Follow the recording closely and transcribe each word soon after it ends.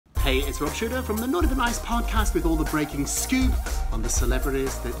Hey, it's Rob Shooter from the Naughty But Nice podcast with all the breaking scoop on the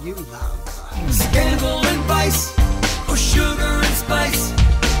celebrities that you love. Scandal and vice, or sugar and spice.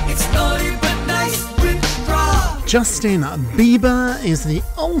 It's Naughty But Nice with Rob. Justin Bieber is the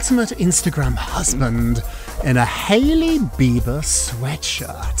ultimate Instagram husband in a Hailey Bieber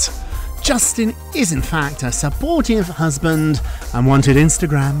sweatshirt. Justin is in fact a supportive husband and wanted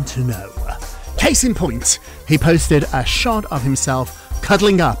Instagram to know. Case in point, he posted a shot of himself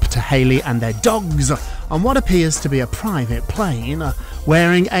cuddling up to Hailey and their dogs on what appears to be a private plane,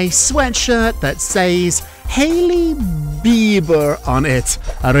 wearing a sweatshirt that says Hailey Bieber on it,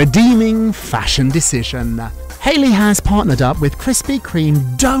 a redeeming fashion decision. Hailey has partnered up with Krispy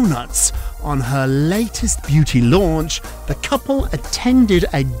Kreme donuts on her latest beauty launch. The couple attended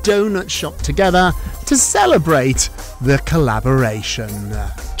a donut shop together to celebrate the collaboration.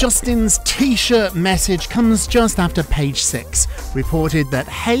 Justin's t-shirt message comes just after page 6, reported that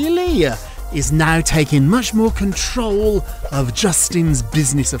Hailey is now taking much more control of Justin's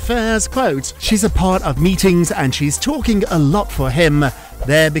business affairs. Quote, she's a part of meetings and she's talking a lot for him.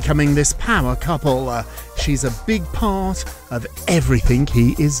 They're becoming this power couple. She's a big part of everything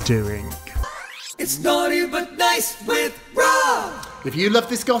he is doing. It's Naughty But Nice with Rob. If you love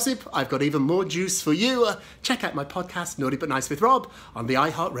this gossip, I've got even more juice for you. Check out my podcast, Naughty But Nice with Rob, on the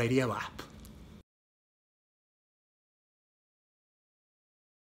iHeartRadio app.